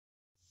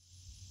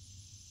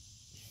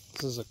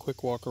This is a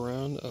quick walk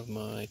around of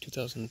my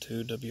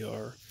 2002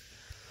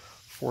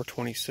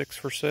 wr426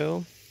 for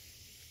sale.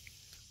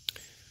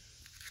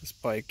 This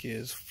bike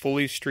is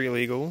fully street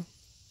legal,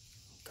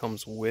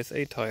 comes with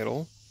a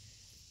title,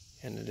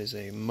 and it is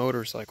a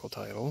motorcycle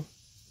title.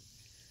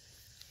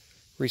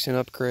 Recent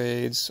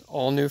upgrades,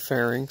 all new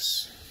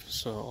fairings,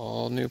 so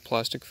all new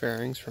plastic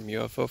fairings from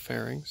UFO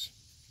Fairings.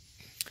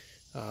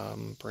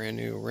 Brand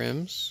new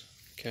rims,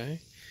 okay.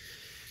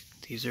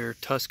 These are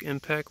Tusk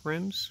impact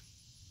rims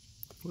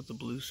with the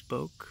blue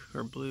spoke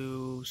or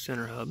blue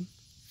center hub.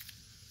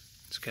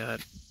 It's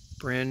got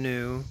brand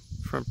new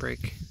front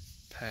brake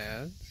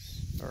pads,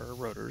 or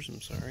rotors,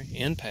 I'm sorry,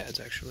 and pads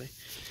actually.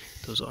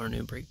 Those are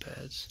new brake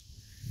pads.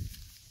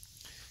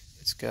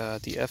 It's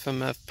got the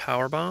FMF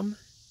powerbomb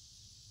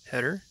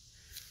header,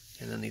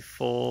 and then the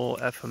full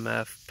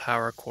FMF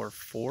powercore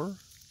 4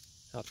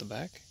 out the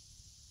back.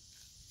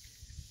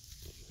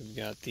 We've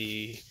got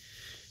the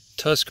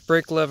Tusk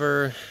brake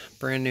lever,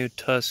 brand new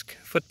Tusk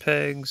foot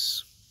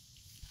pegs,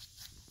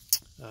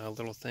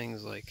 little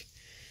things like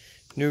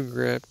new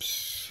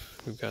grips.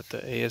 We've got the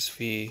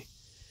ASV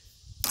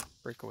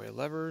breakaway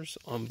levers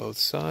on both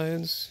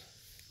sides.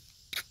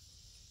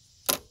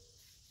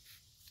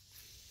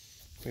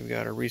 We've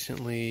got a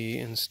recently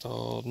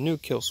installed new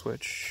kill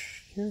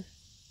switch here.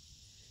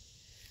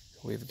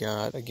 We've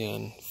got,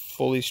 again,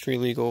 fully street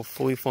legal,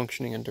 fully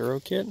functioning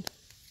enduro kit.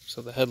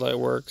 So the headlight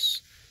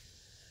works,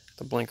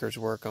 the blinkers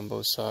work on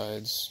both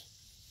sides.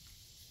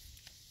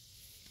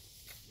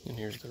 And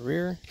here's the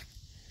rear.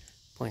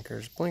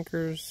 Blinkers,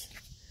 blinkers.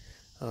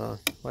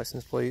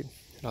 License plate.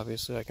 And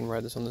obviously I can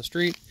ride this on the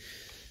street.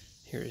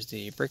 Here's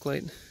the brake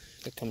light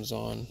that comes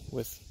on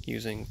with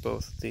using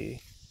both the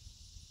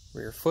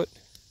rear foot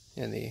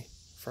and the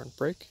front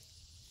brake.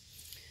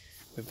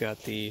 We've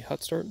got the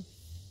hot start.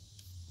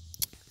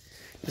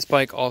 This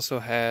bike also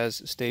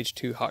has stage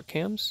 2 hot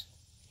cams.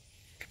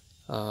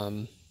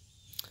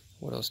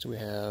 What else do we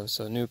have?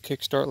 So new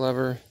kickstart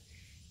lever,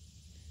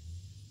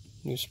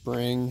 new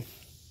spring,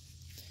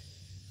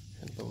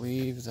 I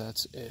believe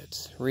that's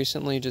it.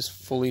 Recently just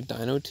fully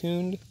dyno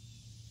tuned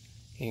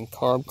and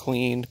carb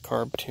cleaned,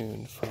 carb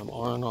tuned from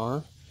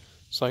RnR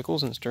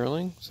Cycles in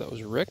Sterling. So that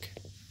was Rick.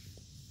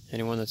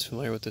 Anyone that's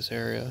familiar with this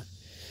area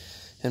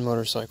and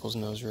motorcycles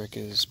knows Rick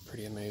is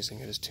pretty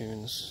amazing at his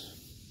tunes.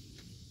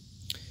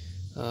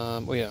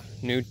 Well, yeah,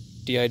 new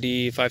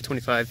DID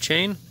 525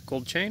 chain,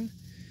 gold chain.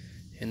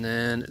 And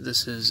then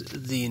this is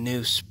the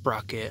new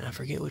sprocket. I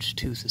forget which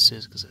tooth this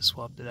is because I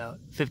swapped it out.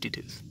 50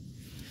 tooth.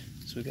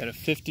 So we got a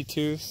 50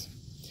 tooth.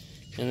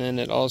 And then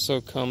it also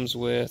comes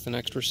with an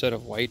extra set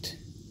of white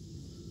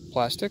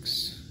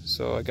plastics.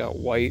 So I got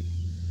white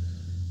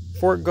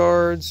fork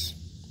guards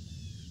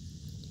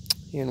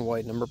and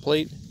white number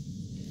plate.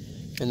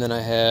 And then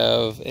I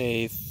have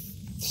a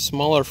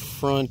smaller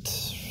front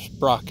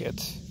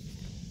sprocket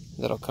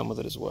that'll come with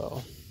it as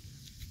well.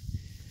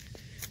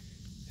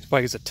 This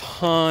bike is a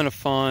ton of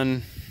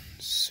fun,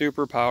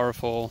 super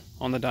powerful.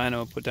 On the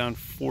dyno, put down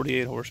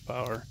 48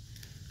 horsepower,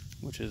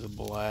 which is a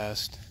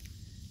blast.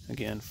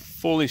 Again,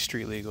 fully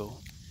street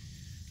legal.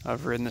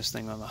 I've ridden this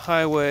thing on the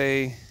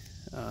highway.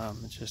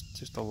 It's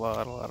just a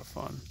lot of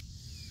fun.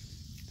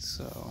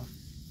 So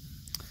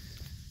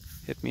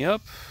hit me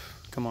up,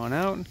 come on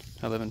out.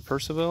 I live in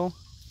Purcellville.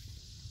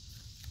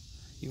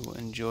 You will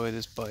enjoy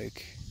this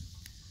bike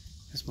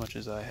as much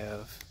as I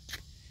have.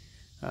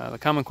 The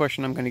common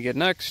question I'm going to get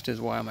next is,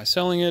 why am I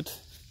selling it?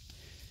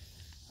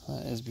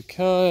 Is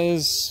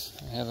because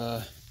I have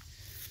a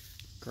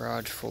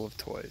garage full of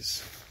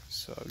toys.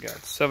 So I've got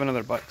 7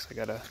 other bikes I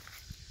gotta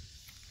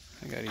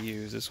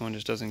use. This one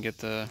just doesn't get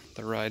the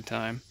ride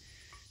time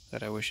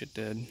that I wish it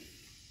did.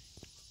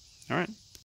 All right.